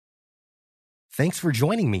Thanks for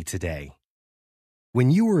joining me today. When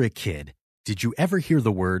you were a kid, did you ever hear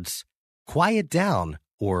the words, "Quiet down,"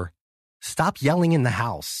 or "Stop yelling in the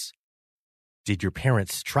house"? Did your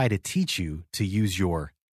parents try to teach you to use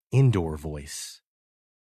your indoor voice?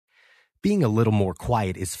 Being a little more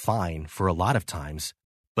quiet is fine for a lot of times,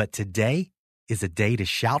 but today is a day to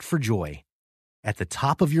shout for joy. At the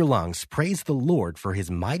top of your lungs, praise the Lord for his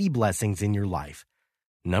mighty blessings in your life,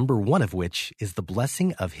 number one of which is the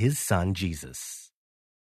blessing of his Son, Jesus.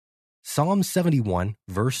 Psalm 71,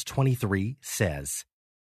 verse 23 says,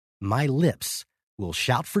 "My lips will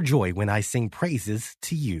shout for joy when I sing praises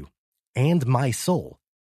to you, and my soul,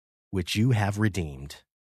 which you have redeemed."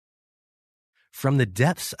 From the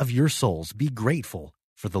depths of your souls, be grateful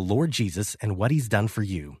for the Lord Jesus and what he's done for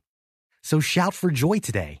you. So shout for joy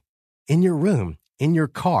today. In your room, in your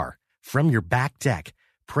car, from your back deck,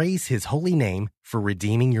 praise his holy name for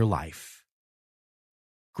redeeming your life.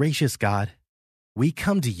 Gracious God, we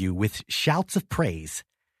come to you with shouts of praise.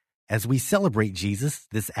 As we celebrate Jesus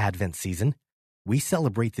this Advent season, we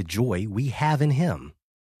celebrate the joy we have in him.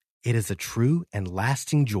 It is a true and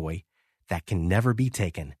lasting joy that can never be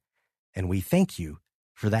taken, and we thank you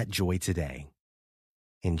for that joy today.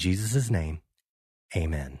 In Jesus' name,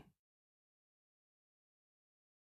 amen.